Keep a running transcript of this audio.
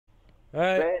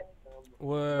Alright,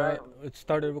 Brian, Brian, it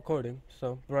started recording,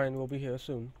 so Brian will be here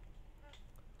soon.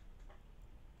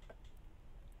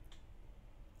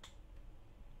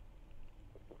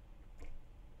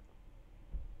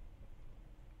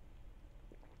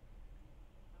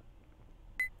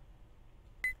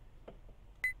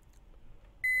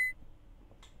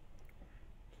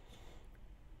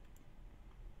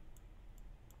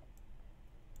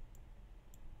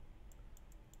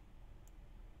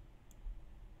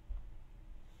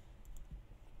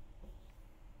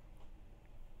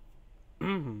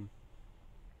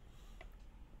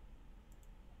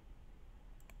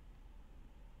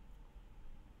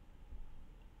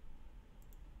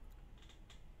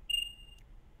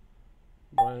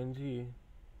 Brian's here.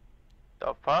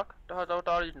 The fuck? The hell's with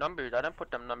all these numbers? I didn't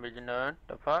put them numbers in there.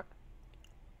 The fuck?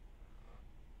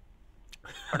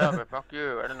 Whatever, fuck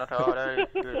you. I don't know how that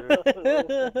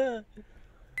is.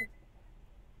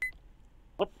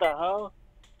 what the hell?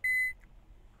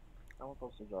 I'm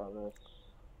supposed to draw this.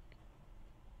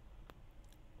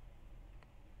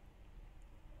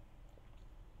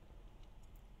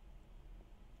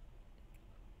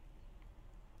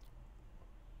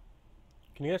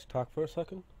 Can you guys talk for a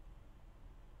second?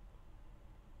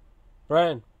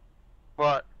 Brian!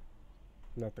 What?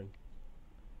 Nothing.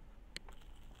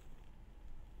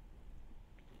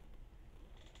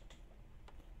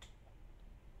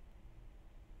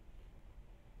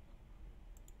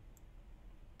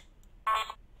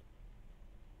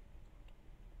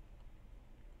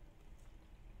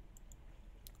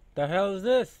 The hell is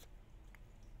this?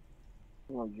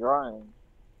 I'm drawing.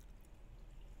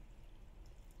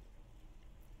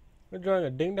 We're drawing a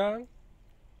ding dong?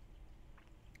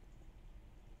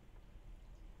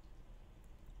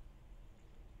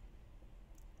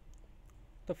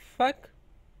 The fuck?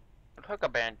 It took a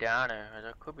bandana.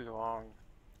 I could be wrong.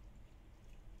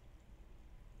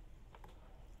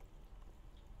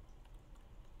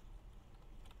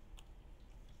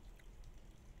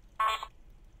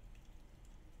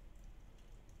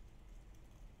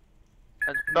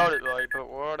 I spelled it right, but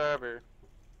whatever.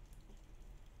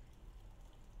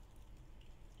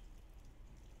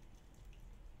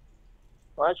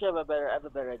 Well, actually, I have a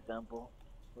better example.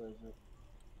 Where is it?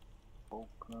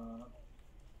 Polka.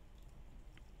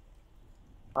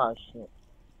 Oh shit.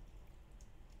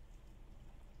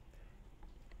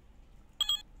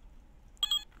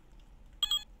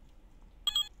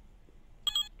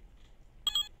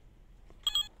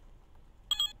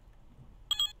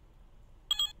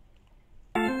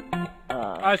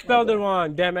 I spelled it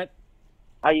wrong, damn it.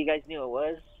 Oh, you guys knew it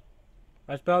was?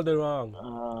 I spelled it wrong.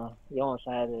 You almost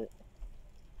had it.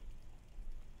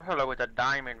 Hello with a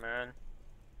diamond, man.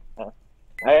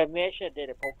 I mean, I should have did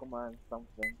a Pokemon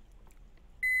something.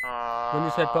 When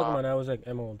you said Pokemon, I was like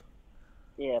Emerald.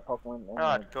 Yeah, Pokemon.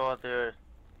 Oh, God, dude.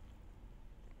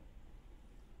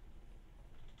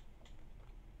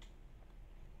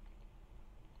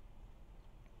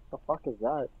 The fuck is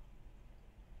that?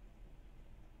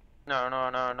 No.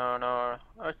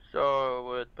 I saw it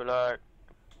with black.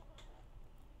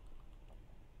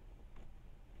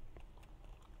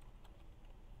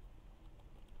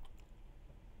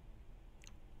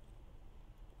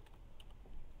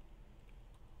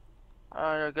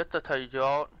 I get to tell you,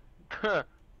 Joe. I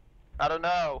don't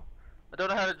know. I don't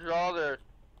know how to draw this.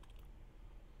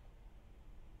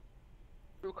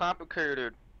 Too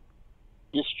complicated.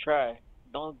 Just try.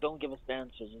 Don't give us the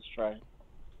answers. Just try.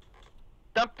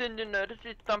 Something, you know, this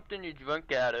is something you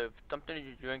drink out of. Something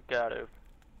you drink out of.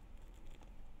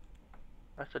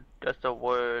 That's a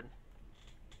word.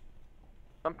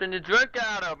 Something to drink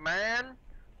out of, man.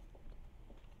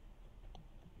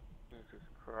 Jesus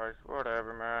Christ,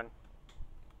 whatever, man.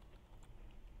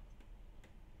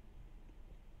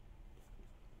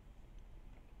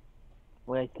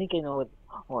 Wait, I think I know what.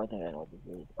 Oh, I think I know what this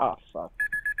is. Oh fuck.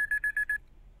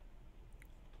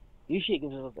 Usually it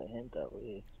gives us a hint at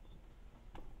least.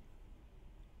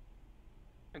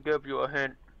 I give you a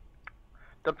hint.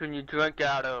 Something you drink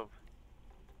out of.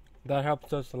 That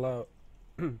helps us a lot.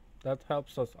 That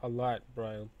helps us a lot,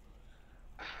 Brian.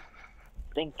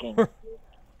 Thinking.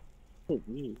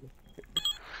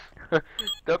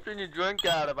 Something you drink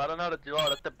out of. I don't know how to draw.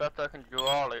 That's the best I can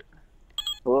draw it.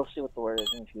 We'll see what the word is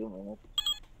in a few minutes.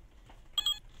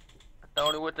 The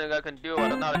only one thing I can do, I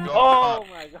don't know how to draw a cup.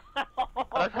 Oh my god!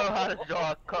 I don't know how to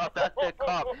draw a cup. That's the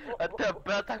cup. That's the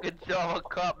best I can draw a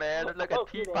cup, man. It's like a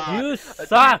teapot. You A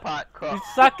suck! teapot cup. You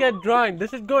suck at drawing.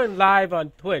 This is going live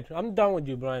on Twitch. I'm done with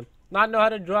you, Brian. Not know how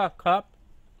to draw a cup?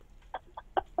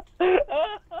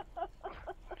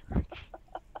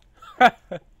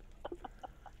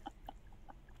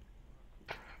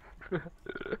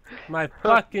 My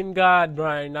fucking god,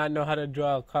 Brian, I know how to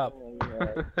draw a cup.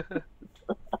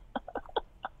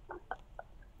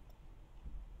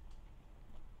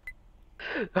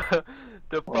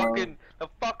 The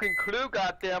fucking clue,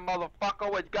 goddamn motherfucker,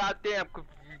 was goddamn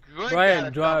drink Brian, out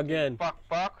of draw something, again.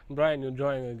 fuck. Brian, you're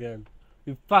drawing again.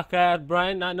 You fuck ass,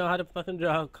 Brian, I know how to fucking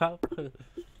draw a cup.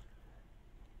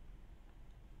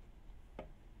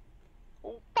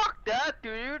 Oh, fuck that,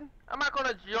 dude. I'm not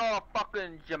gonna draw a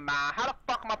fucking How the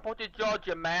fuck am I supposed to draw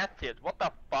gymnastics? What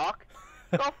the fuck?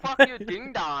 Go fuck you,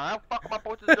 ding dong. How the fuck am I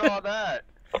supposed to draw that?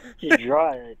 Just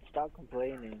draw it. Stop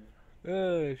complaining.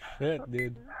 Oh shit,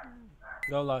 dude.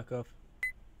 Go lock off.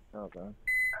 Okay.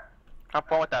 I'm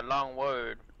fine with that long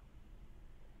word.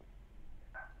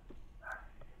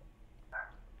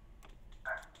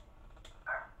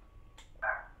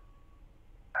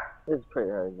 It's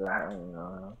pretty hard though. I don't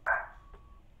know.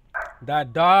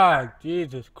 That dog,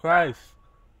 Jesus Christ.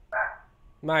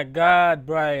 My god,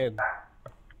 Brian.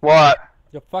 What?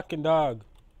 Your fucking dog.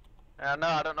 I know,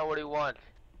 I don't know what he wants.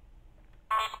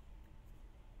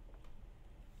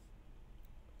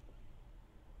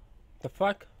 The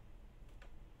fuck?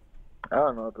 I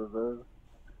don't know what this is.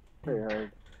 Pretty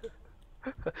hard.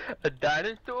 A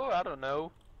dinosaur? I don't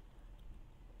know.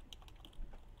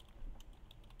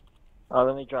 Oh,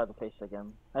 let me draw the face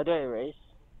again. How do I erase?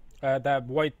 That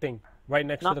white thing, right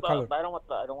next to the color. I don't want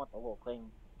the whole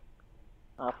thing.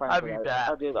 I'll be that. back.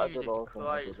 I'll do the whole thing. What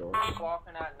are you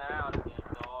walking at now, damn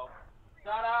dog?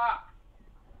 Shut up!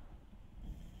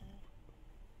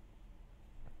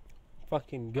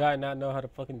 Fucking guy not know how to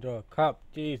fucking draw a cup.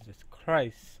 Jesus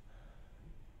Christ.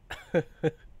 The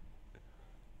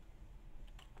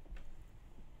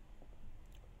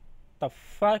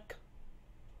fuck?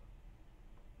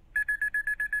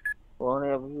 We only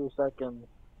have a few seconds.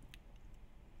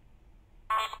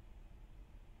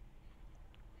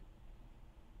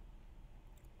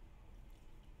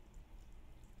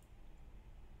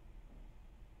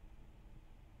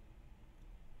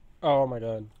 Oh my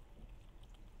god.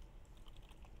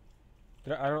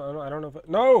 I don't know if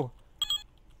no.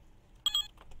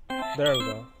 There we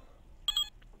go.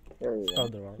 There you go.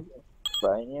 Spelled it wrong.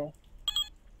 Brian, yeah.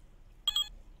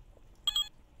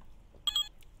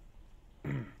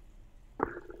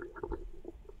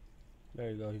 There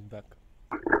you go. He's back.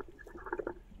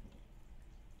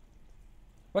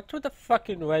 What's with the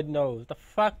fucking red nose? The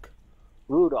fuck?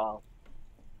 Rudolph.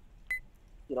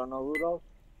 You don't know Rudolph?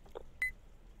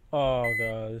 Oh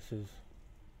god, this is.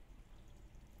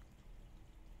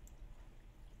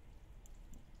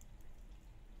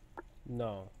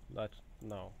 No, that's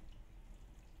no.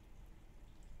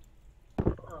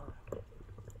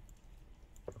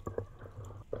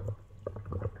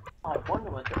 I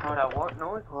wonder what the hell that what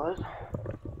noise was.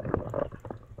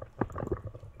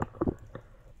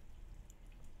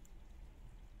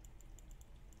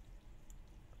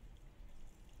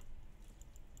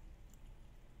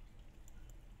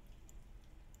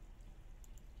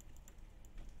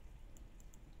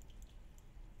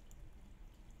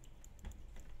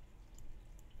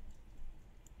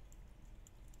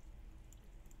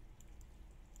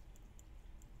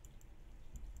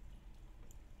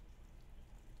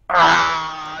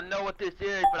 I know what this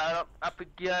is, but I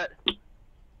forget.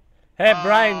 Hey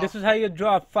Brian, this is how you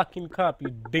draw a fucking cup, you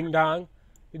ding dong.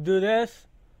 You do this,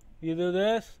 you do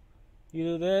this, you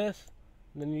do this,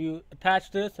 and then you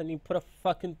attach this and you put a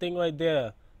fucking thing right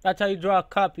there. That's how you draw a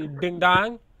cup, you ding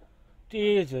dong.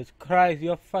 Jesus Christ,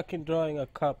 you're fucking drawing a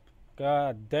cup.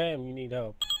 God damn, you need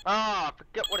help. I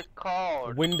forget what it's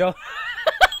called. Window.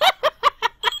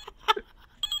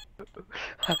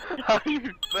 How do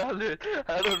you spell it?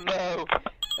 I don't know.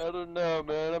 I don't know,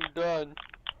 man. I'm done.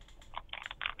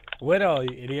 Widow,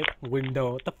 you idiot.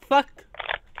 Window. What the fuck?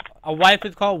 A wife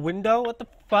is called window? What the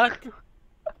fuck?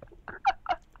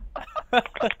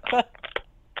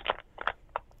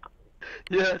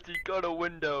 Yes, you got a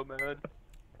window, man.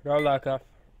 Go lock off.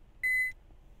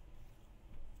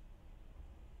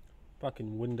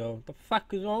 Fucking window. What the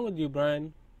fuck is wrong with you,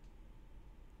 Brian?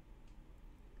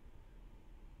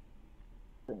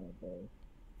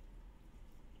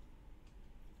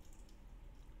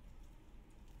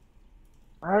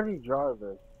 How do you draw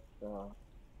this?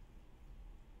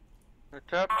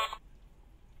 What's up?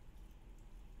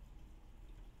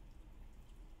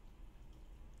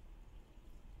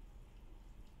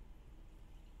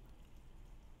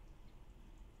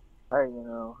 How do you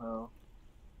know how?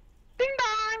 Ding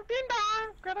dong, ding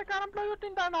dong. Gotta play with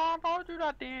ding dong. I'll do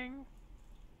that thing.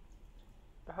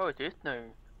 The hell is this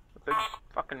thing? A big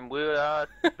fucking weird ass,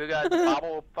 big ass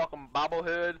fucking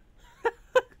bobblehead.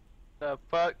 The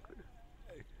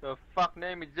fuck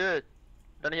name is this?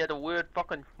 Then he had a weird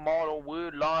fucking small or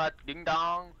weird long ass ding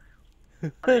dong.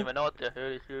 I don't even know what the hell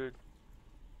this is.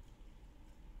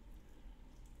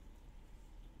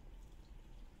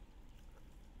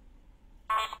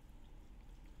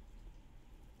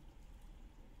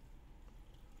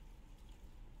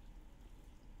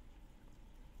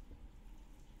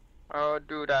 Oh,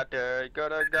 do that there.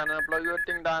 Got a gun and blow your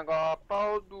ding dong off.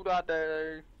 Oh, do that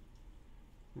there.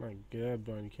 My God,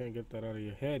 Brian, you can't get that out of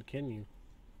your head, can you?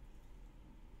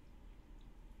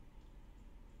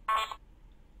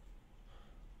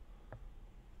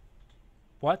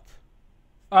 What?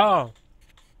 Oh.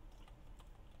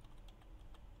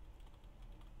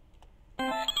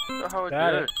 The hell is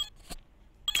Got this? it.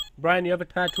 Brian, you have a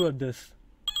tattoo of this.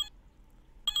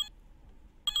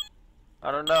 I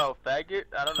don't know. Faggot?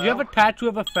 I don't know. You have a tattoo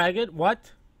of a faggot?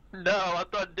 What? No, I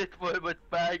thought this one was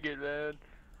faggot, man.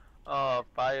 Oh,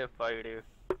 firefighter.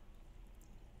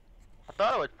 I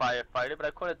thought it was firefighter, but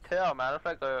I couldn't tell, man. It's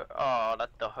like a, oh,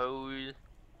 that's the hose,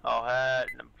 oh, hat,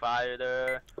 and the fire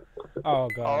there. Oh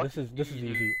God, Oh, this is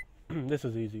easy. This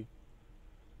is easy.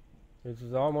 This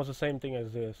is almost the same thing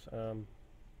as this.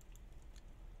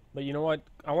 But you know what?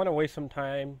 I want to waste some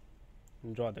time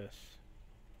and draw this.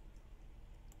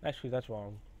 Actually, that's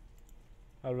wrong.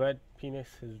 A red penis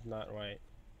is not right.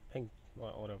 Pink,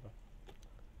 well, whatever.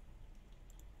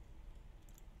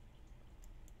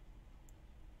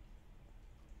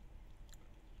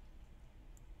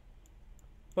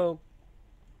 Boom.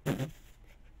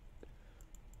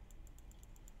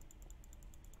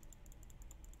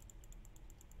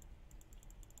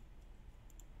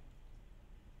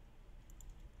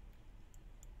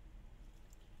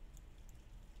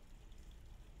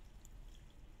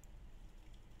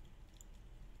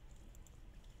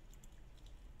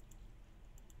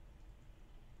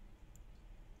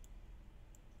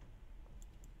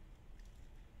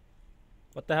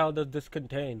 What the hell does this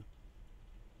contain?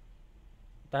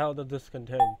 What the hell does this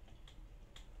contain?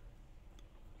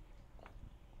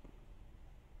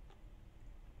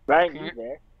 Brian, you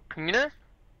there? Penis?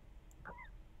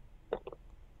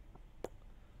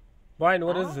 Brian,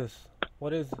 what is this?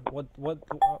 What is what?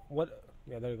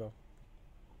 Yeah, there you go.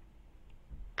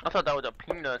 I thought that was a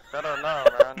penis. I don't know,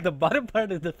 man. The bottom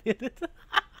part is the penis.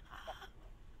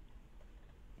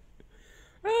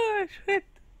 Oh shit!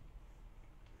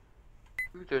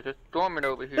 Who's this? It's storming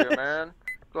over here, man.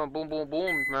 Going boom, boom,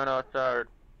 boom, man, outside.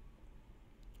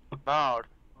 Loud.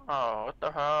 Oh, what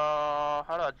the hell?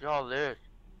 How did I draw this?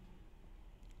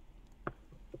 I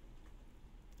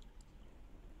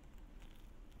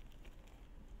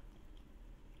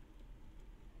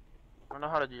don't know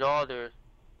how to draw this.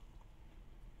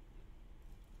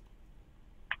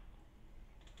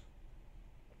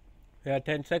 Yeah,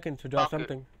 10 seconds to draw Fuck it.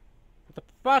 something. What the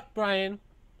fuck, Brian?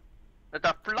 It's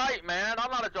a flight, man.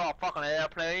 I'm not to draw a fucking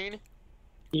airplane.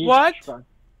 What? Fun.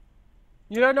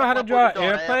 You don't know how to I'm draw supposed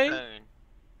an airplane?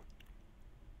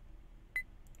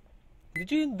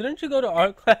 Didn't you go to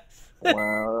art class?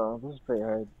 Wow, this is pretty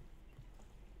hard.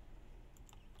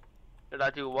 Did I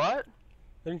do what?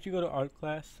 Didn't you go to art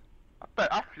class? I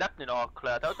bet I slept in art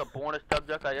class. That was the boringest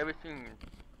subject I ever seen.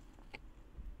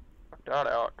 Fuck that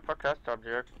out. Fuck that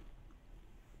subject.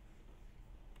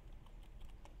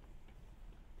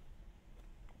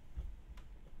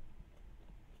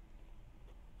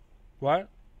 What?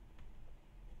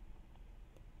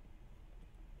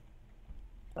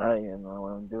 I don't even know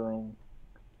what I'm doing.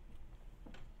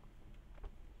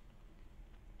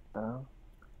 Oh.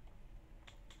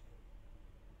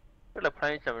 We're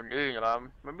playing something new, you know.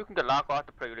 Maybe we can get locked off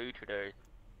to play League today.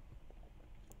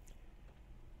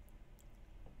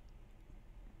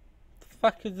 The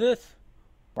fuck is this?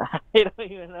 I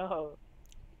don't even know.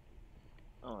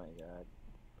 Oh my god.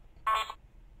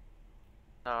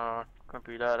 No, can't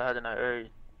be that. I had an A.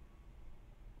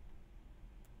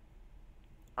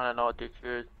 I don't know what this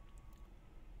is.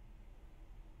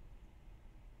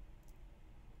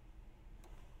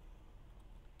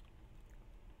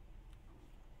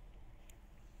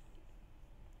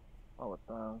 Oh, what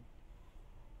the?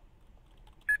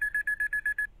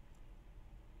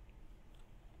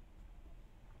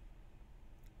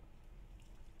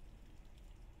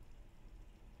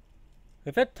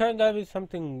 If it turns out to be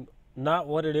something not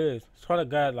what it is, swear to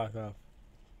God, lock off.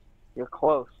 You're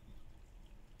close.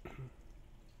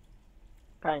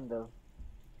 Kind of.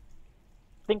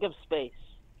 Think of space.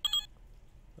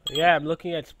 Yeah, I'm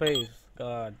looking at space.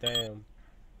 God damn.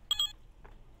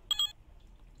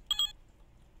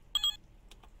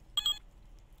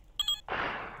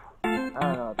 I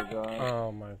don't know what to draw.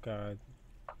 Oh my God.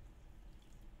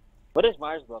 What does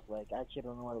Mars look like? I actually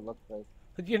don't know what it looks like.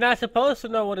 But you're not supposed to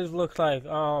know what it looks like.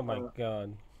 Oh my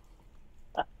God.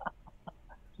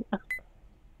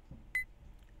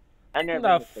 I never The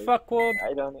been to space. fuck world?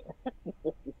 I don't.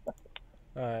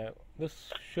 Alright,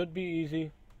 this should be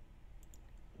easy.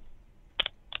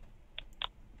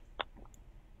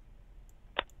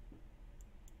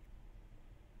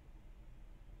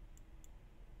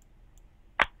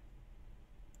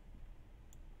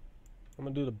 I'm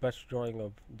gonna do the best drawing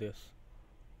of this.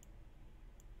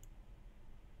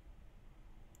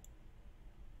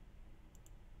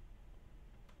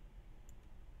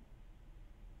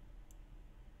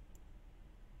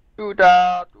 Do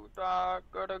that,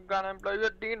 got a gun and play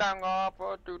with ding dong off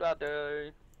for do that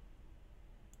day.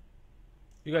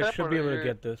 You guys should be able to Carefully.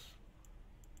 get this.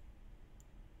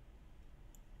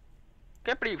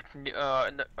 Can't believe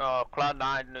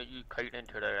Cloud9 you Caitlyn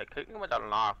today. Like, Caitlyn was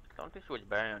unlocked. I don't think she was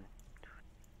banned.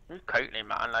 You Caitlyn,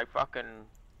 man. Like,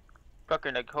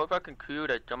 like, whole fucking crew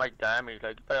that so much damage.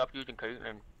 Like, you better off using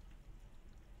Caitlyn.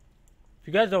 If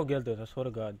you guys don't get this, I swear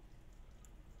to God.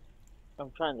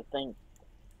 I'm trying to think.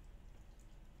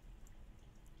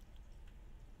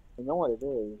 I know what it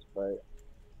is, but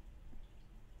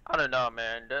I don't know,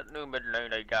 man. That new mid lane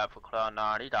they got for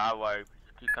Cloud9, he's alright.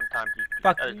 Sometimes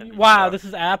Fuck. other can be Wow, tough. this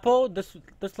is Apple? This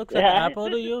looks like Apple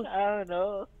to you? I don't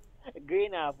know.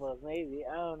 Green apples, maybe.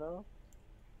 I don't know.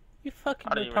 You fucking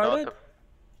I don't even know what retarded? the.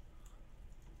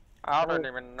 I don't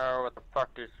even know what the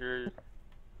fuck this is.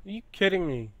 Are you kidding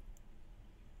me?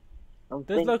 I'm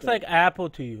This looks thinking. like Apple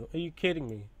to you. Are you kidding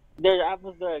me? There's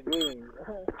apples that are green.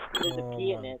 There's a Oh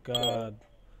key in my it. God.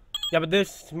 Yeah, but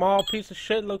this small piece of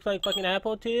shit looks like fucking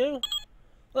Apple to you?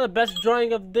 Look, the best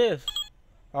drawing of this.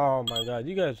 Oh my God,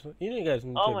 you guys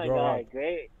need Oh to my grow god, up.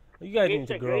 great. You guys Grapes need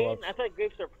to are grow green? up. I thought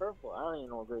grapes are purple. I don't even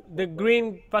know what grapes The look like.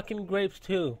 green fucking grapes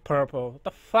too, purple. What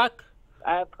the fuck?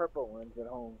 I have purple ones at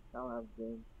home. I don't have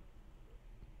green.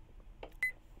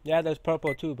 Yeah, there's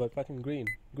purple too, but fucking green.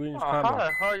 Green is Oh, how common.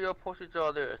 the hell are you supposed to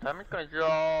draw this? I'm just gonna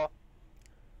draw.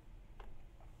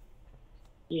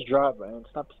 Just draw it, Brian.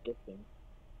 Stop skipping.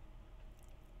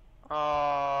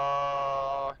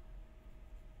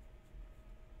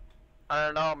 I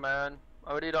don't know, man.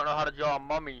 I really don't know how to draw a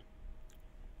mummy.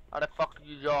 How the fuck do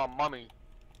you draw a mummy?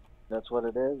 That's what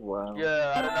it is? Wow.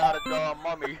 Yeah, I don't know how to draw a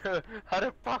mummy. How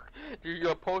the fuck do you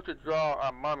supposed to draw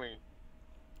a mummy?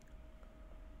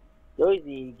 He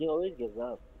always gives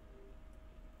up.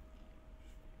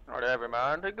 Whatever,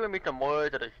 man. They're giving me some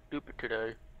words that are stupid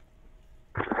today.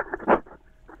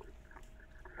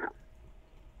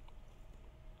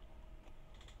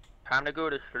 Time to go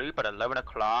to sleep at 11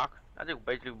 o'clock. I just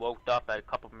basically woke up like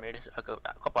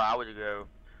a couple hours ago.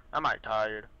 I'm not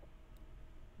tired.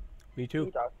 Me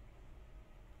too.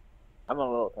 I'm a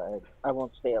little tired. I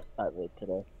won't stay up that late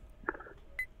today.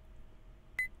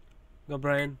 Go,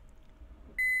 Brian.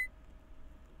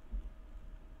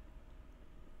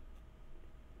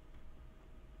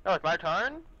 Oh, it's my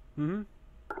turn? Mm-hmm.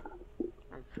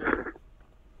 Okay.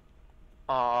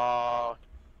 Uh...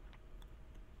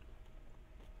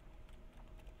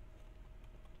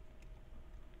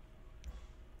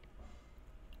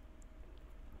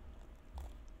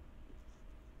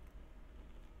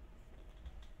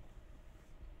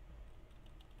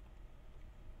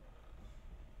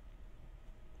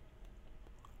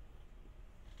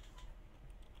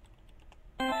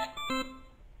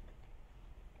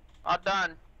 I'm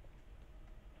done.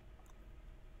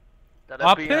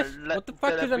 Office? What the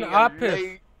fuck is an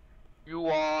office?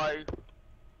 UI.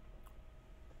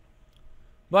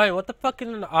 Brian, what the fuck is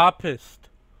an office?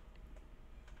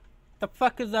 The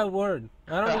fuck is that word?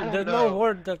 I don't. don't There's no know.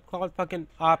 word that's called fucking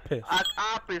office.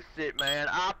 Opposite, man.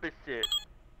 Opposite.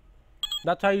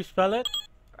 That's how you spell it?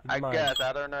 I My- guess.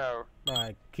 I don't know.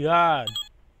 My God.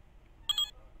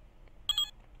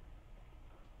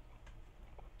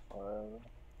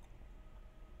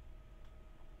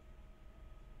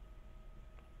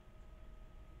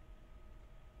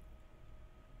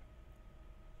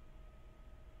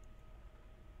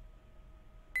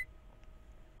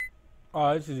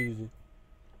 Oh, this is easy.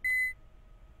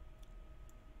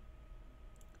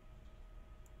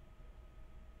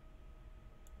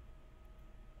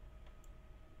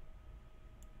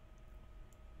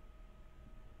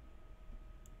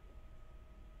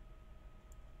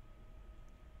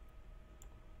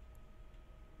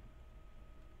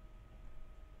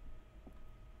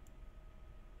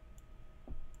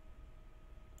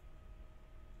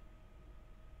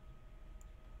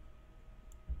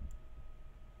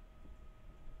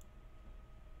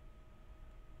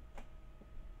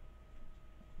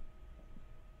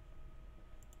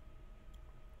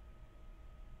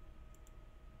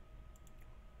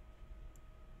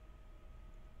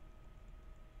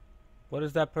 What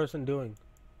is that person doing?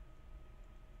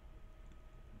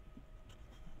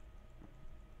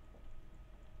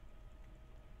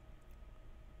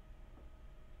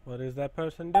 What is that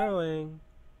person doing?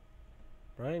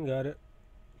 Brian got it.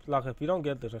 Look, if you don't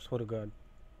get this, I swear to God.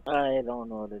 I don't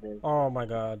know what it is. Oh my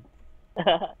God.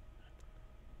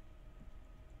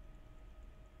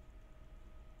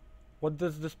 What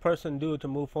does this person do to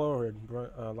move forward,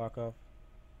 Lock off?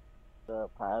 The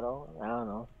paddle? I don't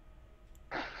know.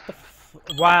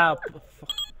 Wow.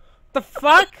 The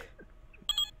fuck?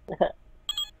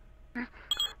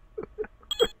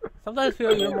 Sometimes I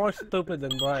feel you're more stupid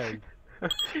than Brian.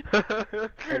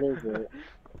 What is it?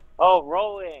 Oh,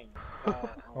 rowing!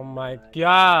 Oh my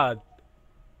God.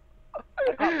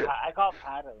 I call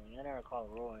paddling. I never call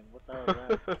rowing. What the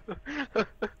hell is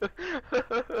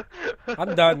that?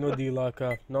 I'm done with you, Lock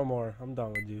off. No more. I'm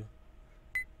done with you.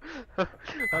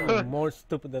 I'm more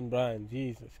stupid than Brian.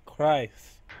 Jesus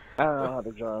Christ. I don't know how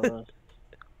to draw this.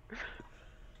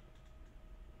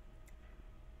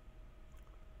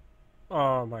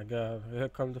 Oh my God! Here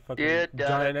comes the fucking Yeah,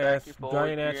 giant Dad, ass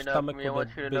stomach stomach me. I with want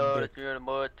a you to big know dick. that you're the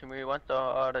mother to me. Once the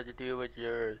harder to deal with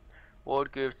yours.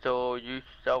 Word gives so you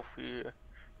self here.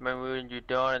 Remember when you're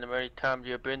done and the many times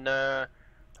you've been there.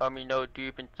 Tell me know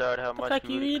deep inside how much Fuck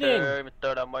you you really eating? care. Even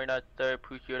though I might not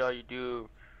appreciate all you do.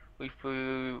 Wish for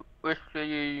you.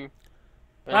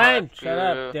 In high Brian, shut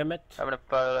up, school, damn it! having a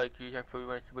father like you, thankfully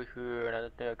wants to be here, and I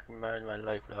don't think I can manage my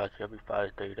life without you every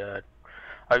Father's Day, Dad.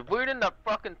 I was reading that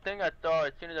fucking thing I saw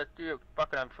as soon as I see it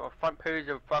fucking on the front page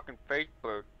of fucking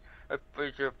Facebook. If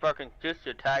your fucking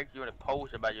sister tags you in a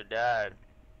post about your dad.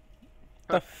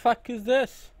 The fuck is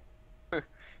this?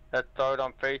 I saw it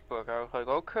on Facebook. I was like,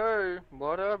 okay,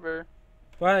 whatever.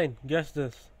 Brian, guess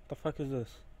this. The fuck is this?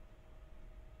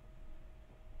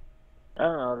 I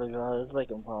don't know how to draw. It's like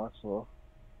impossible.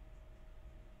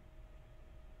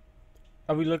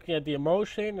 Are we looking at the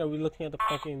emotion? Or are we looking at the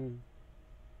fucking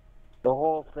The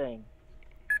whole thing.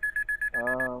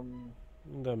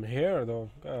 them hair though?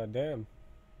 God damn.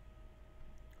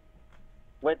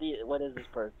 What is this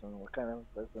person? What kind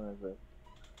of person is this?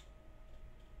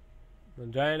 A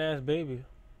giant ass baby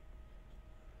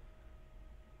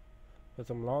with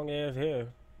some long ass hair.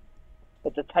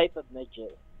 It's a type of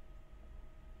midget.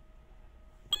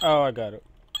 Oh, I got it.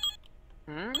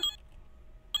 Hmm?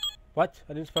 What?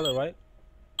 I didn't spell it right.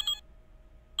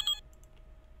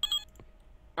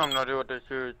 I'm not sure what this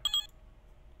is.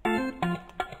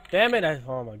 Damn it!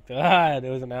 Oh my God! It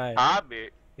was an I.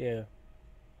 Hobbit. Yeah.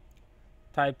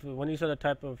 Type. When you said a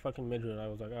type of fucking midget, I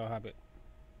was like, oh, Hobbit.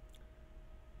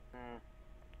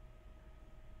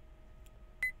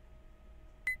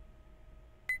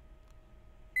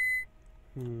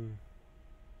 Hmm.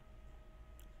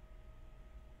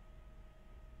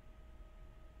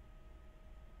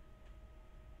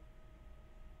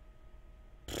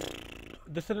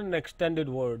 This is an extended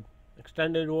word.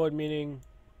 Extended word meaning.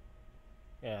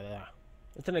 Yeah.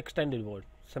 It's an extended word.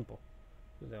 Simple.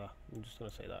 Yeah. I'm just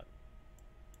gonna say that.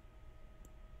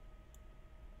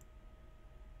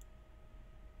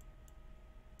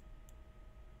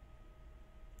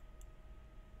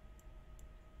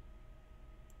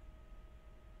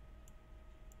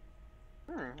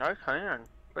 Nice hand.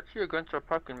 But you against a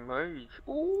fucking mage.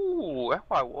 Ooh, that's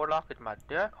why Warlock is my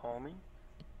deck, homie.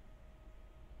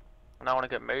 And I want to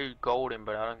get mage golden,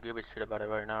 but I don't give a shit about it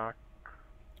right now.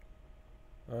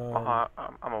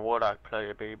 I'm a Warlock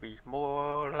player, baby.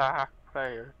 Warlock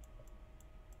player.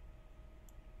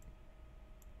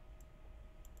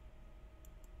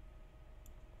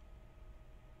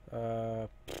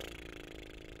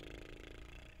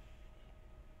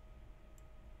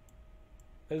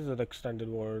 This is an extended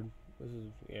word. This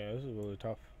is really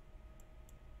tough.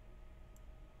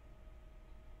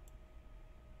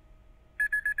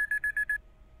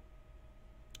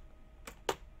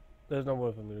 There's no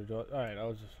way for me to draw it. Alright,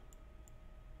 I'll just.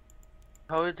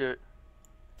 How is it?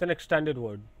 It's an extended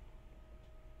word.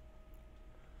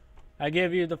 I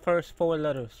gave you the first 4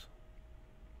 letters.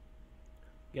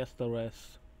 Guess the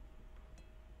rest.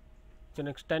 It's an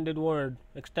extended word.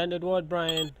 Extended word,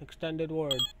 Brian. Extended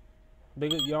word.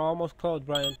 You're almost close,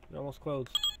 Brian. You're almost close.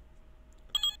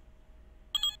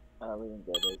 We didn't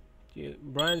get it.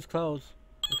 Brian's close.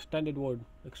 Extended word.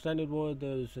 Extended word.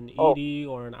 There's an ed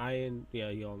or an in. Yeah,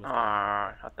 you almost.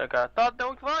 I think I thought that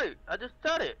was right. I just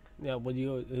said it. Yeah, but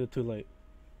you're too late.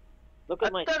 Look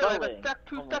at my spelling. It like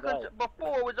 2 seconds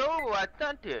before it was over. I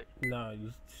sent it. No,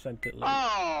 you sent it late.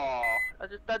 Oh, I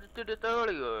just did this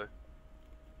earlier.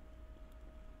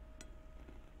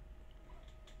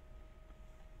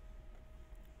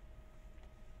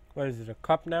 What is it? A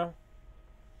cup now?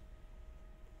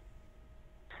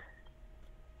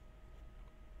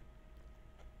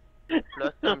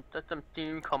 That's some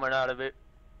steam coming out of it.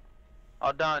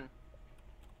 All done.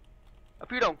 If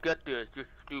you don't get this, you're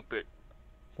stupid.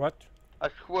 What? I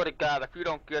swear to God, if you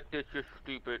don't get this, you're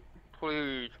stupid.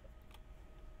 Please.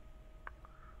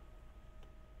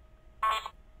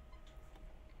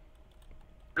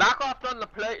 Lock off on the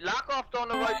plate. Lock off on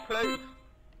the right place.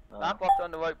 Lock off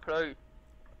on the right place.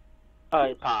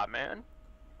 Pop, man.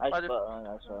 That's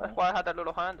That's why I had that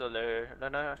little handle there.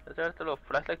 There's a little,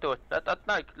 that's like those, that's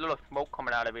like little smoke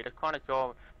coming out of it. It's kind of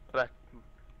so, but I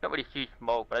don't really see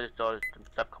smoke, but I just saw some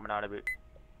stuff coming out of it.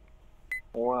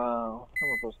 Wow, how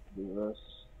am I supposed to do this?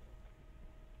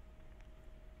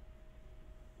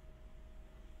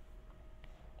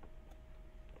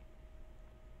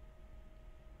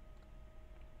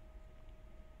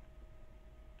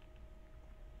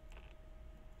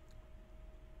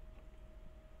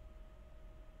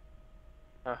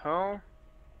 Uh-huh.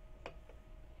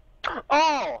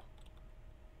 Oh!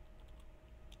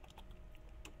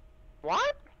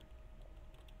 What?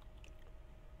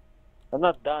 I'm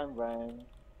not done, Brian,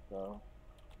 so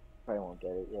probably won't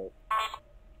get it yet.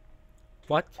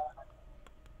 What?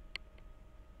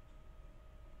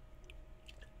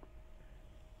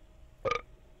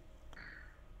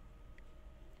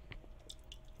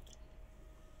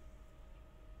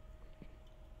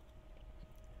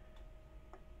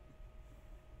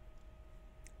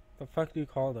 The fuck do you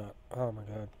call that? Oh my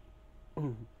god.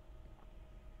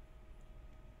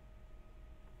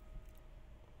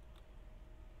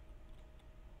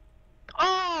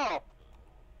 Oh!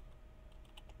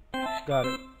 Got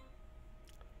it.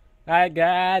 I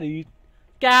got it.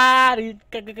 Got it.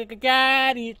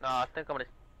 Got it. No, I think I'm gonna...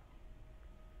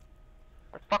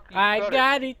 Fuck you, I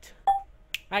got it.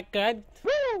 I got it.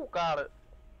 Woo! Got it.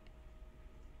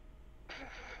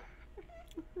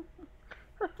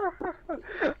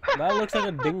 That looks like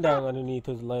a ding dong underneath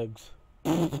his legs.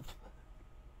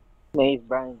 Maybe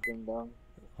Brian's ding dong.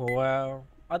 Wow.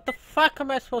 What the fuck am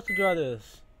I supposed to draw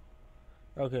this?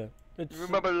 Okay. It's You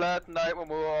remember last night when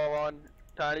we were all on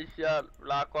Tiny Shot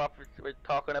Lock Off, we were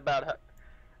talking about how,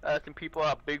 asking people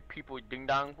how big people ding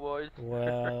dong was?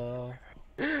 Well.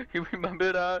 You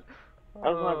remember that? I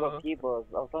was talking about people,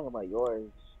 I was talking about yours.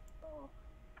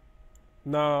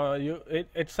 No,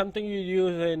 it's something you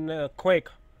use in Quake.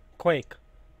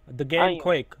 The game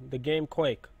Quake. The game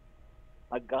Quake.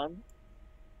 A gun?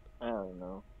 I don't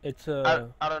know. It's I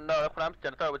don't know. That's what I'm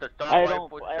saying. I thought it was a stun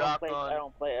rifle, shotgun. I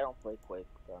don't play Quake.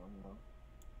 So I don't know.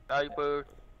 Sniper.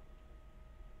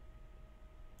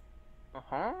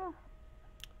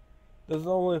 There's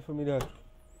no way for me to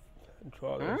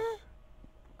draw this.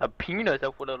 A peanut,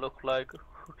 that's what it looked like.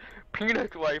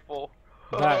 Peanut rifle.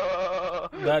 That's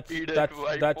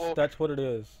rifle. that's what it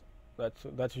is.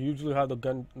 That's usually how the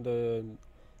gun the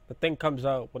thing comes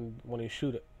out when you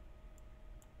shoot it.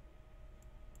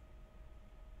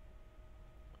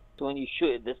 So when you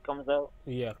shoot it, this comes out?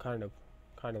 Yeah, kind of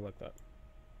like that.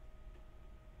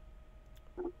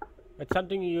 It's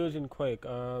something you use in Quake.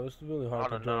 This is really hard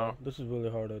to draw. This is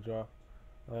really hard to draw.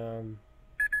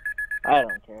 I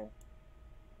don't care.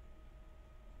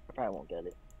 I won't get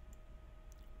it.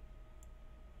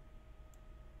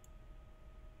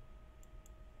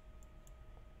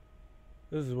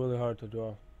 This is really hard to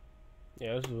draw.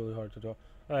 Yeah, this is really hard to draw.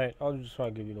 Alright, I'll just try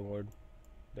to give you the word.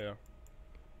 There.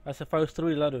 That's the first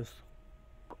 3 letters.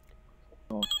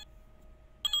 Oh.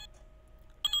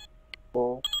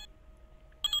 Well,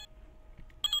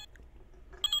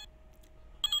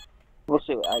 we'll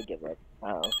see what I get. I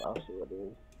don't know. I'll see what it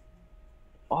is.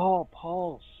 Oh,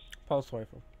 pulse. Pulse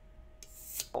rifle.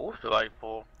 Pulse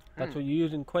rifle. That's what you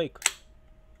use in Quake.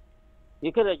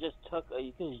 You could have just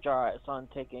you could just draw someone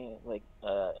taking, like,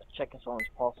 checking someone's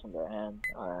pulse in their hand.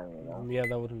 I don't know. Yeah,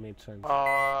 that wouldn't make sense.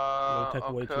 Okay.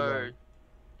 Way too long.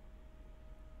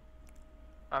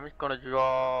 I'm just gonna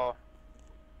draw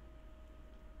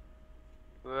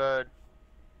red.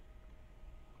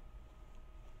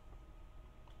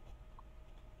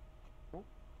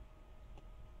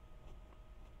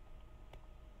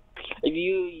 If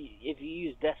you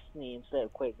use Destiny instead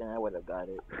of Quake, then I would have got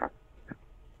it.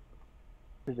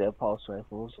 Because they have pulse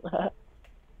rifles.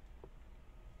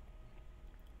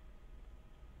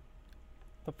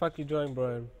 The fuck you drawing,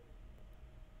 Brian?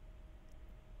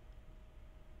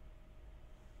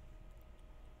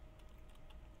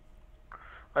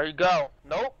 There you go.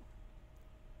 Nope.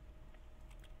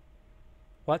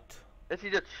 What? This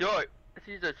is a shirt. This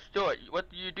is a shirt. What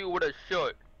do you do with a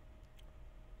shirt?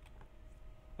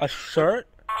 A shirt?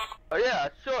 Oh yeah,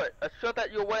 a shirt. A shirt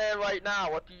that you're wearing right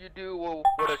now. What do you do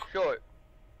with a shirt?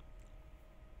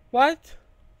 What?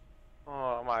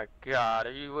 Oh my God!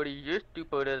 You're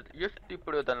stupider. You're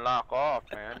stupider than Lock Off,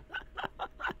 man.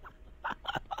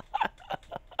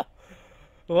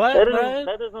 What?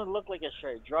 That doesn't look like a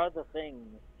shirt. Draw the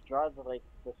thing. draw the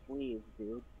sleeves,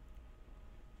 dude.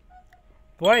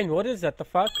 Brian, what is that? The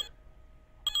fuck?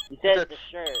 You said the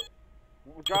shirt.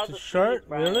 Draw It's the a shirt? sleeves,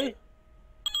 Brian. Really?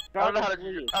 Draw I the don't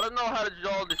sleeves. know how to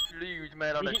draw the sleeves,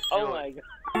 man, on a shirt. Oh my god.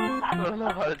 I don't know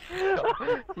how to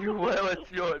draw. You wear a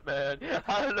shirt, man.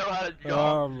 I don't know how to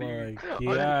draw Oh my sleeves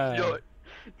on a god. shirt.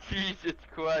 Jesus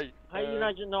Christ. How do you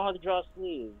not just know how to draw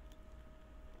sleeves?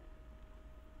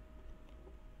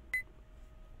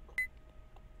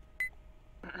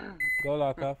 Go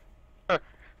lock up. This is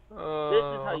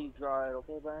how you draw it,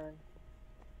 okay, Brian?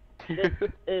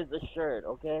 This is a shirt,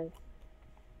 okay?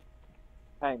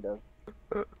 Kind of.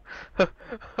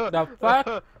 The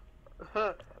fuck?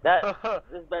 That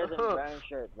is better than Brian's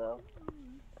shirt, though.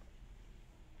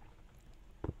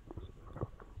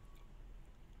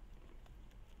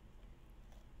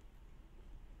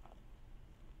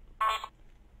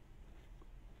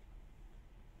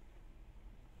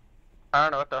 I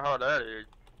don't know what the hell that is.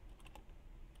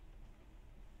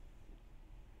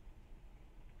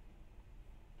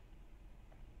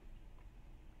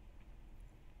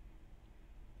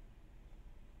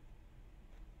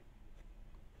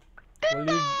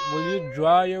 Will you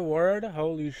draw your word?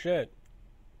 Holy shit.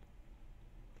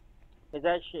 It's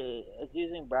actually, it's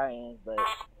using Brian's, but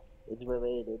it's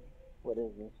related. What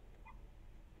is this?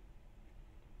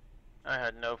 I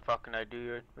had no fucking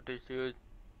idea what this is.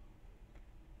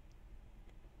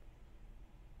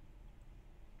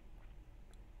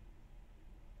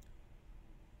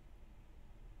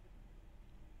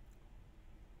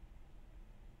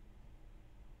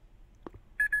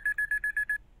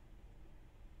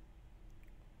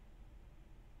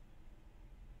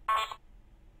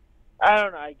 I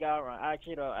don't know, I got it wrong. I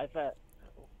actually don't,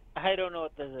 I don't know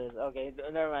what this is. Okay,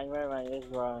 never mind, this is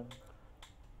wrong.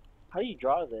 How do you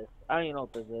draw this? I don't even know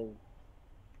what this is.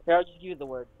 Here, I'll just give you the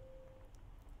word.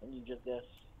 And you just guess.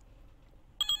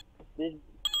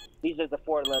 These are the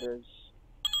 4 letters.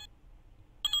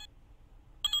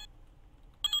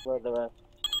 Where are the rest?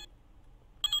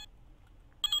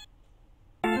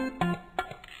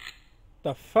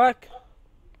 The fuck?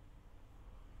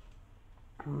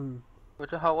 What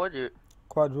the hell was it?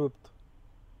 Quadruped.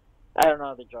 I don't know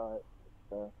how to draw it.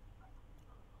 So.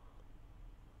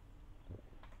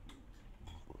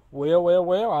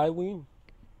 Well, I win.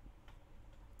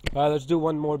 Alright, let's do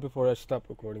one more before I stop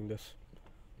recording this.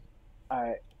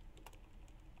 Alright.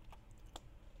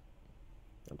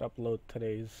 And upload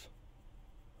today's.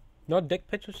 No dick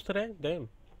pictures today? Damn.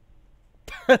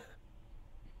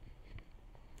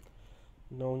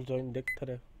 No one joined dick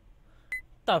today.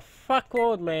 The fuck,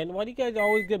 old man? Why do you guys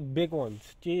always get big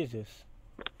ones? Jesus.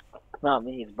 Not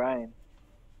me, it's Brian.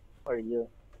 Or you.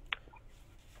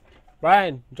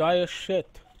 Brian, draw your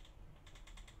shit.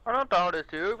 I don't know how this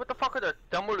is. What the fuck is a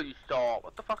Dumbly star?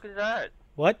 What the fuck is that?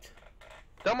 What?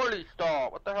 Dumbly star.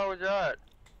 What the hell is that?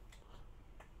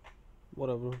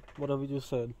 Whatever you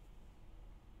said.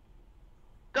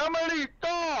 Dumbly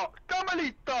star.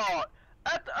 Dumbly star.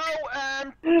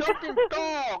 S-O-N something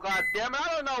star. God damn it. I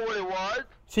don't know what it was.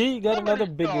 See, you got Somebody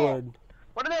another big stop. word.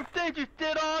 One of them things you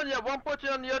sit on, you have one push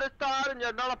on the other side, and you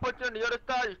have another push on the other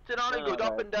side, you sit on it, it goes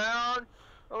up and down.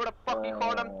 What the fuck you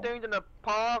call them things in the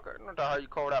park? I don't know how you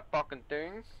call that fucking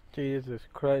thing. Jesus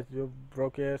Christ, your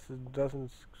broke ass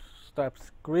doesn't stop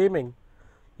screaming.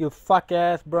 You fuck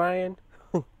ass, Brian.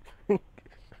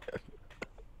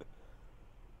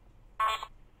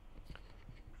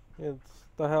 It's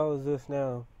the hell is this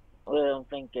now? What I'm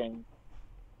thinking.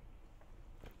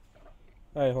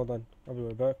 Alright, hold on. I'll be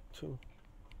right back too.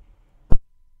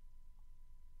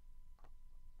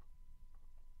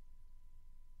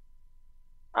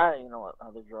 I don't even know how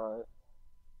to draw it.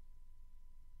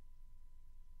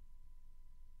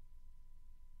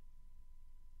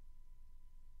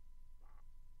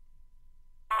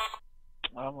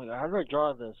 Oh my god, how do I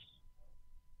draw this?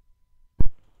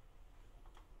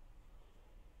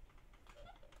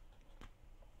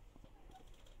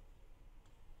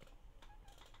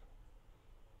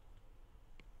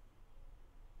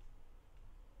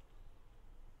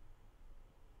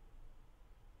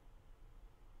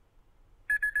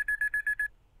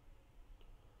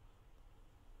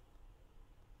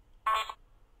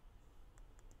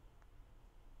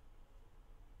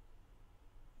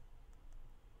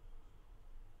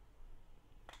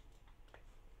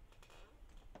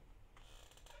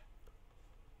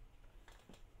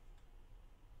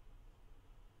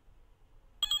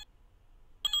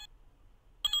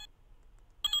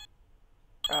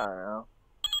 I don't know.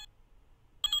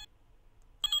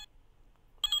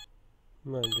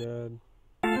 My god.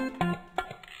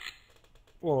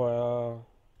 Wow.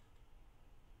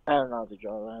 I don't know how to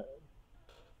draw that.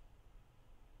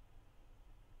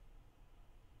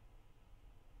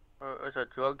 It's a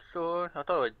drugstore? I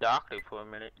thought it was doctor for a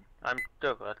minute. I'm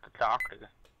stuck at the doctor.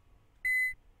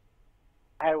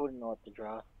 I wouldn't know what to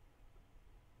draw.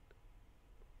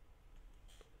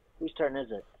 Whose turn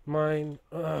is it? Mine.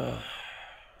 I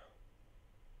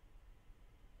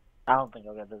don't think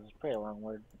I'll get this. It's a pretty long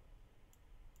word.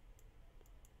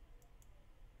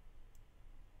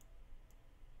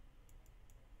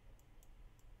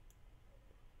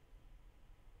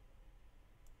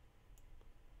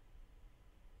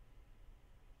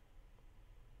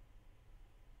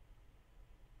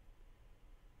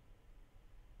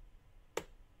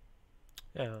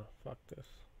 Yeah, fuck this.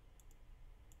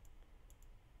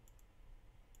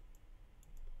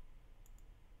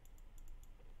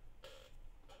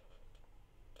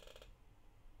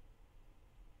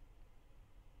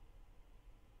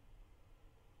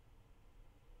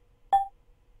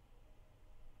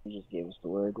 You just gave us the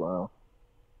word. Wow.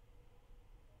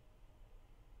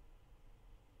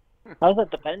 How's that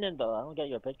dependent though? I don't get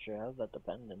your picture. How's that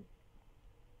dependent?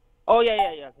 Oh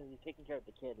yeah. Because he's taking care of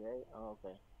the kid, right? Oh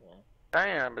okay. Yeah.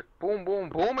 Damn, it's boom, boom,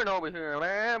 booming over here,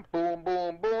 man. Boom,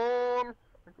 boom, boom.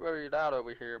 It's very loud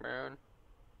over here, man.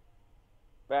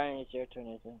 Brian, it's your turn,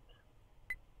 I think.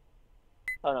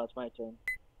 Oh no, it's my turn.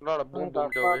 A lot of boom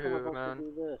booms over here, man.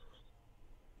 Do this?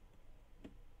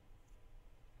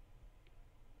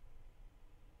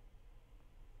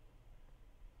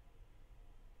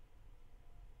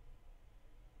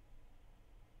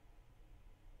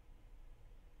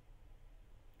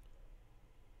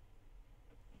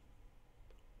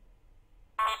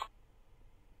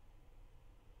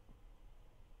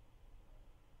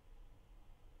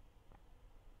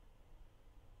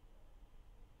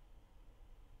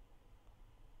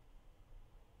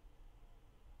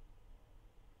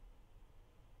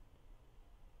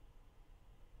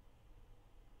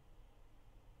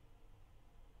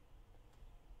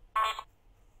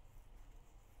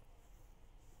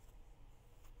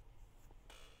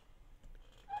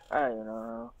 I don't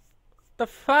know. The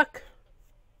fuck?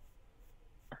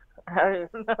 I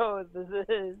don't know what this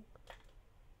is.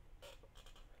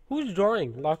 Who's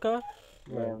drawing? Laka?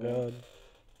 Oh my Yeah, man. god.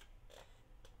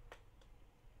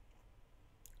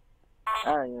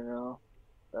 I don't even know.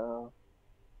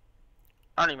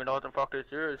 I don't even know what the fuck this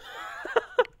is.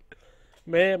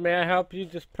 May I help you?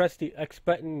 Just press the X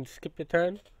button and skip your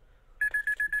turn.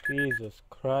 Jesus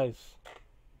Christ.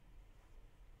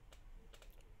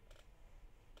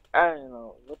 I don't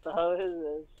know. What the hell is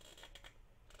this?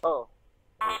 Oh.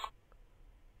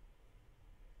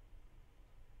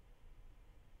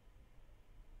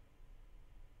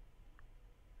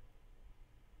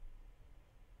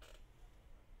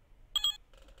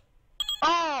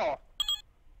 Oh!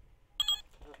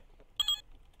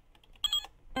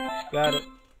 Got it.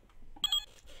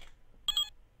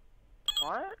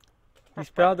 What? You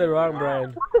spelled it wrong,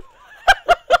 Brian.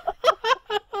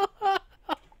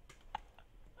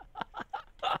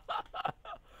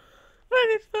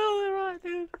 I spelled it wrong,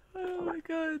 dude. Oh my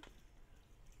god.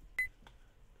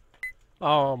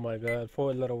 Oh my god.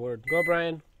 4-letter word. Go,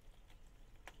 Brian.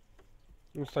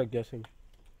 I'm start guessing.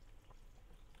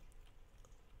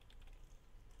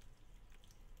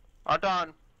 I'm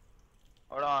done.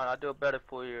 Hold on, I'll do it better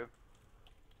for you.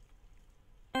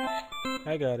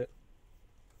 I got it.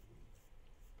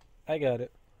 I got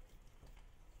it.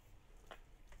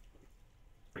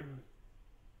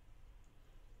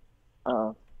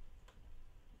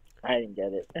 I didn't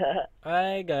get it.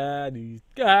 I got it.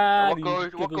 Got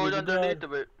it. What goes underneath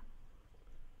of it?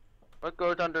 What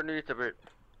goes underneath of it?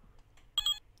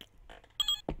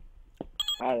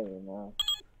 I don't even know.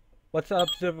 What's the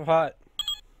opposite of hot?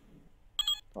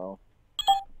 Oh.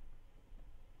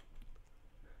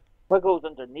 What goes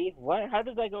underneath? What? How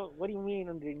does that go? What do you mean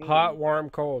underneath? Hot, warm,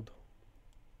 cold.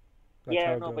 That's how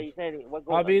yeah, it no, goes. but you said it. What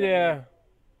goes I'll be underneath? there.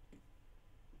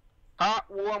 Hot,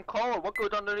 warm, cold. What goes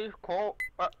underneath cold?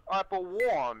 Apple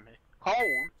warm.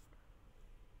 Cold?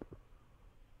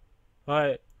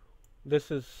 Alright.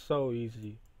 This is so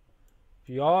easy. If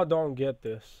y'all don't get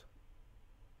this.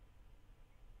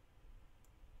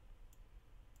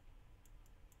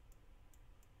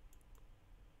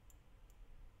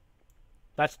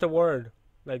 That's the word.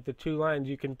 Like the 2 lines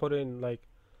you can put in like.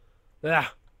 Yeah.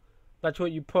 That's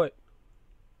what you put.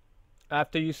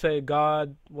 After you say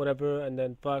God, whatever, and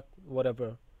then fuck,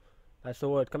 whatever. That's the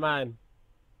word. Come on.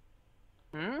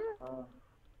 Hmm?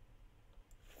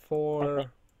 For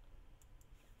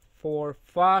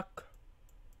fuck.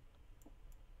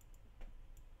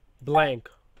 Blank.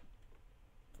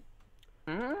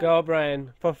 Hmm? Go,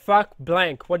 Brian. For fuck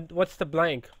blank. What's the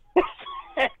blank?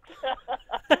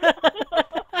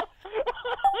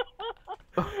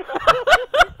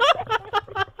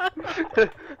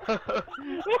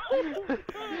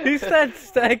 said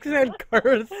sex and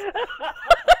curse.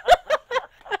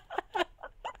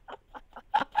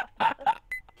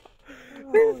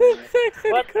 He said sex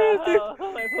and What curse. the hell? How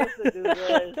am I supposed to do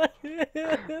this?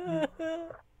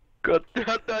 God,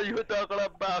 I thought you were talking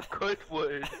about curse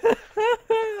words.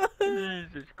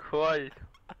 Jesus Christ.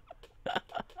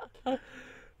 Oh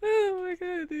my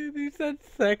god, dude. He said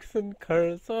sex and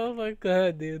curse. Oh my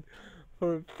god, dude.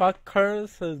 For fuck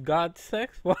curse is God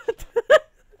sex? What?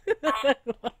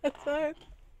 What's that?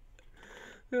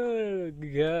 Oh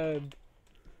god.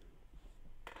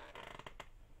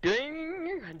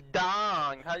 Ding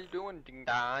dong. How you doing, ding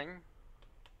dong?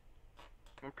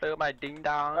 I'm playing my ding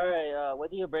dong. Alright,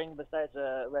 what do you bring besides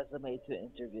a resume to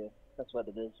an interview? That's what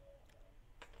it is.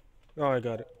 Oh, I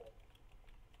got it.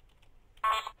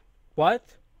 What?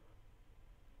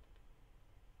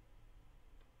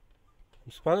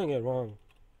 I'm spelling it wrong.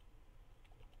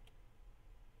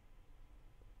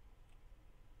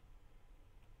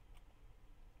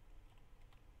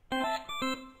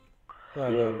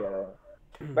 Oh,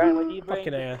 Brian, what do you bring?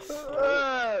 fucking ass.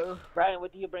 Brian,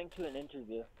 what do you bring to an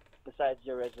interview besides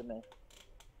your resume?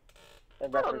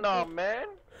 And I don't know, references? man.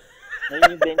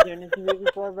 Have you been to an interview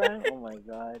before, Brian? Oh my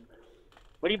god.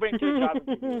 What do you bring to a job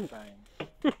interview,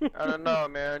 Brian? I don't know,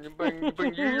 man. You bring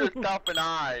you your stuff and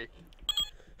I.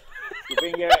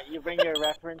 You bring your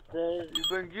references. You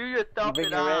bring you your You stuff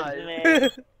bring and your I.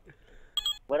 resume.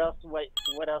 What else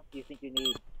do you think you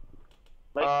need?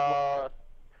 Like,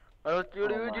 you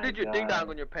my did your God. ding dong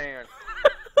on your pants.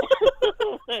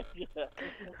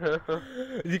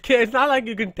 You can't. It's not like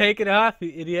you can take it off,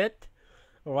 you idiot.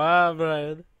 Wow,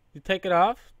 Brian. You take it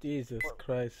off? Jesus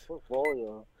Christ.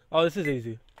 Portfolio. Oh, this is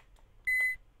easy.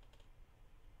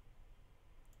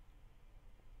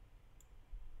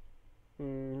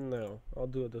 No, I'll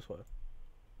do it this way.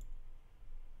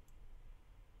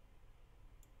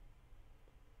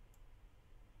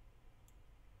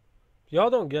 Y'all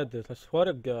don't get this. I swear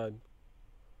to God.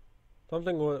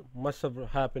 Something must have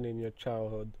happened in your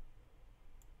childhood.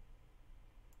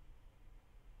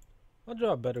 I'll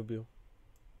draw a better view.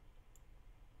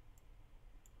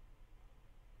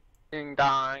 Ding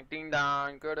dong,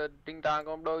 go to ding dong,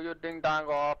 gonna blow your ding dong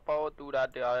off. Oh, do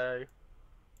that day.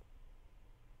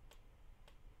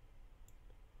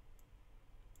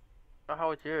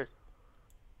 How it's yours?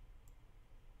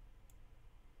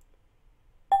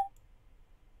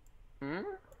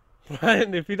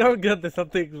 Brian, if you don't get this,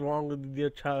 something's wrong with your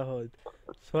childhood.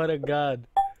 Swear to God.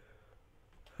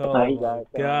 Oh Oh, you my got it,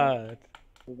 God.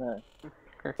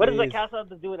 What does the Jeez. castle have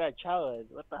to do with our childhood?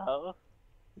 What the hell?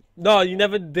 No, you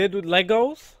never did with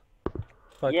Legos?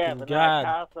 Fucking Yeah, but not a God.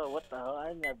 castle. What the hell?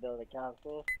 I never built a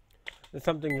castle. There's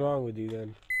something wrong with you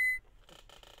then.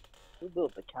 Who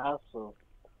built the castle?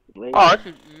 Lady. Oh,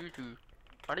 this is easy.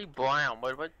 I need brown.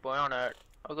 Where's brown at?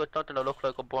 I got something that looks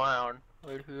like a brown.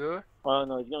 Right here. Oh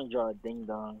no, he's gonna draw a ding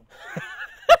dong.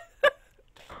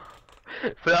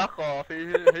 Fuck off.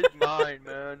 He's mine,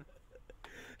 man.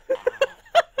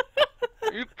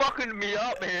 You fucking me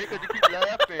up, man, because you keep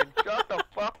laughing. Shut the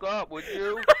fuck up, would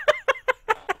you?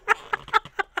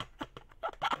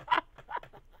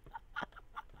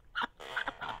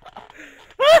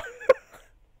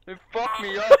 You fuck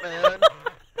me up, man.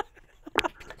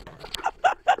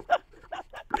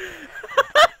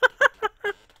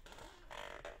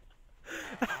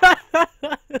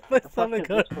 My stomach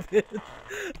hurts, dude.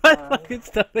 My fucking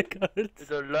stomach hurts.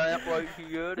 There's a lamp right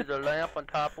here. There's a lamp on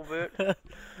top of it. The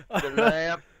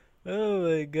lamp. Oh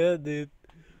my God, dude.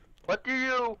 What do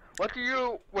you,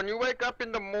 when you wake up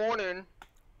in the morning,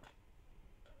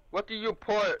 what do you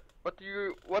put? What do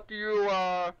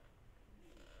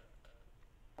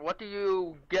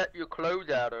you get your clothes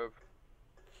out of?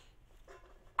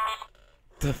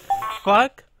 The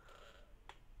fuck?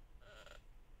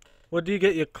 What do you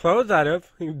get your clothes out of?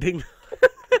 You ding.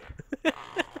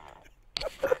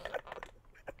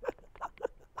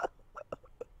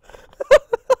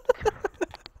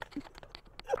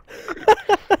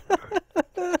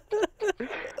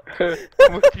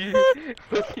 what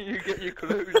do you get your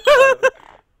clothes out of?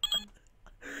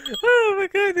 Oh my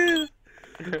God, dude.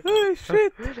 Oh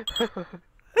shit.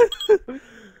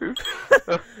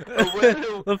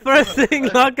 The first thing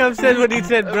Lockup said when he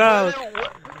said brown.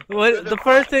 The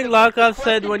first thing Lockup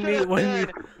said when you.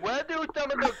 Where do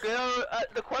some of the girls?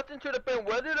 The question should have been,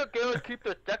 where do the girls keep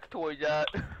their sex toys at?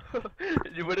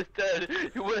 You would have said.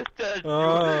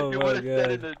 Oh you my would have said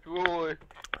God. in the drawer.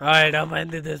 Alright, I'm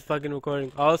ending this fucking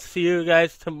recording. I'll see you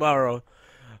guys tomorrow.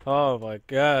 Oh my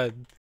God.